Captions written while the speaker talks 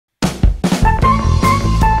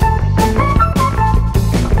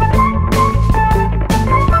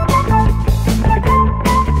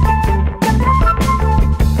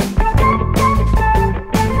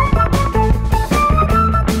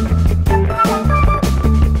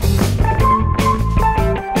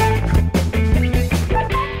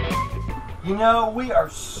we are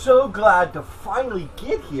so glad to finally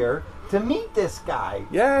get here to meet this guy.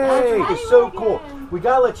 Yay! It's so cool. We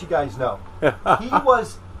gotta let you guys know. He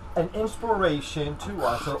was an inspiration to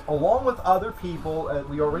us, along with other people.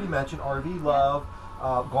 We already mentioned RV Love,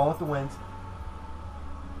 Gone with the Winds.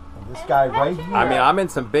 And this guy right here. I mean, I'm in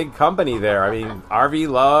some big company there. I mean, RV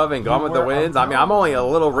Love and Gone with the Winds. I mean, I'm only a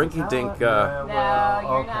little rinky-dink No, you're not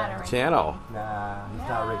a rinky. channel. Nah, he's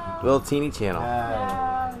not rinky. Little teeny channel. No.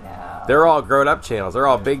 They're all grown-up channels. They're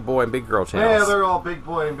all big boy and big girl channels. Yeah, they're all big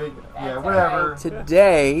boy and big. Yeah, whatever.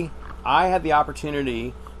 Today, I had the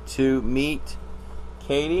opportunity to meet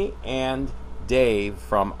Katie and Dave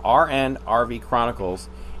from RN RV Chronicles,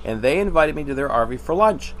 and they invited me to their RV for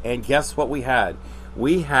lunch. And guess what we had?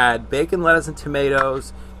 We had bacon, lettuce, and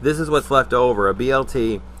tomatoes. This is what's left over, a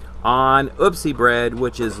BLT, on oopsie bread,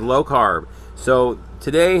 which is low carb. So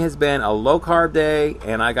today has been a low carb day,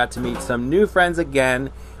 and I got to meet some new friends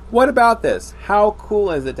again. What about this? How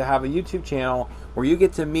cool is it to have a YouTube channel where you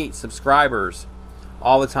get to meet subscribers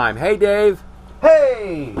all the time? Hey, Dave.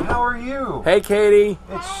 Hey, how are you? Hey, Katie.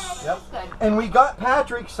 Yep. And we got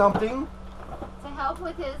Patrick something To help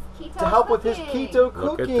with his keto cooking.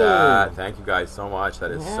 Look cooking. at that. Thank you guys so much.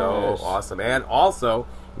 That is so awesome. And also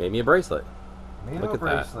made me a bracelet. Look at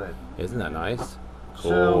bracelet. that. Isn't that nice?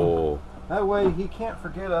 Cool. So, that way he can't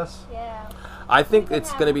forget us. Yeah. I think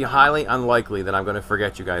it's going to be highly unlikely that I'm going to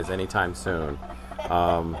forget you guys anytime soon.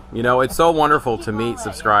 You know, it's so wonderful to meet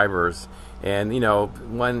subscribers. And, you know,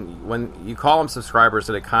 when you call them subscribers,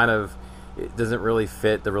 that it doesn't really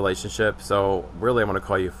fit the relationship. So really, I'm going to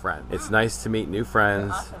call you a friend. It's nice to meet new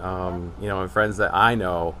friends, you know, and friends that I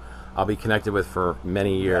know I'll be connected with for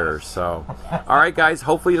many years. So, all right, guys,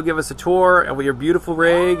 hopefully you'll give us a tour with your beautiful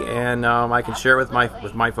rig, and I can share it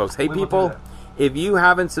with my folks. Hey, people, if you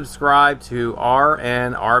haven't subscribed to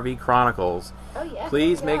RN RV Chronicles,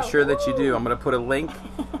 please make sure that you do. I'm going to put a link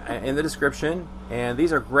in the description, and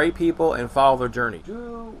these are great people, and follow their journey.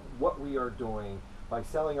 Do what we are doing by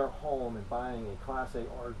selling our home and buying a Class A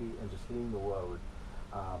RV and just hitting the road,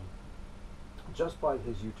 just by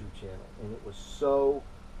his YouTube channel. And it was so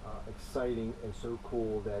exciting and so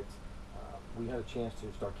cool that we had a chance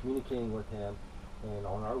to start communicating with him. And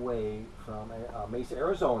on our way from Mesa,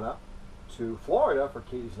 Arizona to Florida for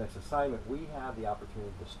Katie's next assignment, we had the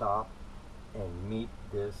opportunity to stop and meet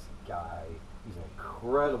this guy. He's an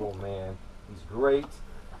incredible man. He's great.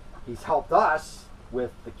 He's helped us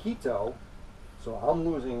with the keto. So I'm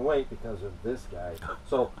losing weight because of this guy.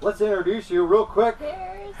 So let's introduce you real quick.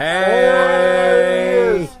 Hey!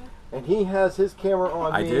 And he has his camera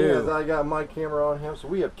on I me do. as I got my camera on him. So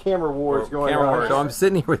we have camera wars going on. So I'm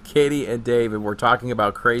sitting here with Katie and Dave, and we're talking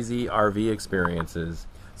about crazy RV experiences.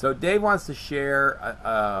 So Dave wants to share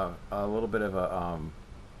a little bit of a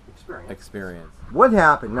experience. What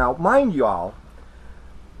happened? Now, mind y'all,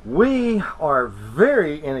 we are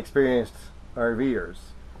very inexperienced RVers.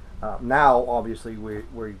 Now, obviously,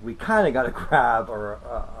 we kind of got a grab or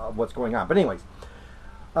what's going on. But anyways,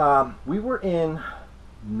 we were in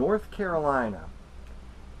North Carolina.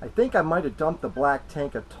 I think I might have dumped the black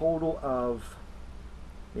tank a total of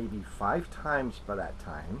maybe 5 times by that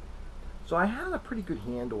time. So I had a pretty good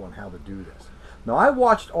handle on how to do this. Now, I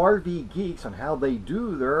watched RV Geeks on how they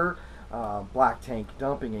do their black tank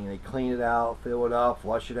dumping, and they clean it out, fill it up,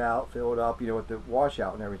 flush it out, fill it up, you know, with the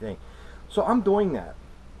washout and everything. So I'm doing that.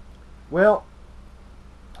 Well,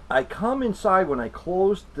 I come inside when I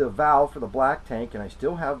closed the valve for the black tank, and I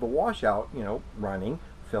still have the washout, you know, running,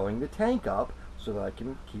 filling the tank up so that I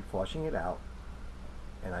can keep flushing it out.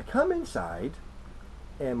 And I come inside,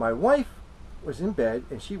 and my wife was in bed,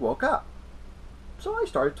 and she woke up. So I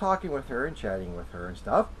started talking with her and chatting with her and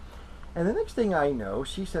stuff. And the next thing I know,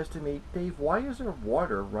 she says to me, "Dave, why is there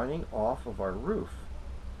water running off of our roof?"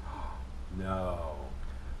 No.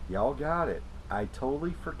 Y'all got it. I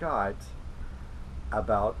totally forgot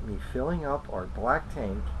about me filling up our black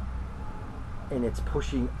tank, and it's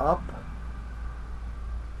pushing up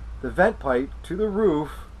the vent pipe to the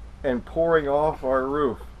roof and pouring off our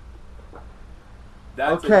roof.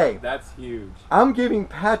 Okay. That's huge. I'm giving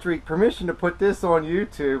Patrick permission to put this on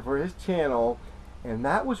YouTube for his channel, and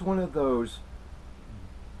that was one of those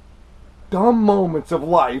dumb moments of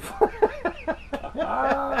life.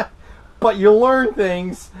 But you learn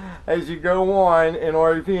things as you go on in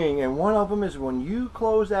RVing, and one of them is when you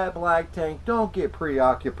close that black tank, don't get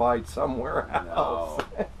preoccupied somewhere else.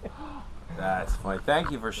 No. That's funny.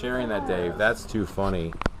 Thank you for sharing that, Dave. That's too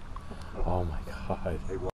funny. Oh my God.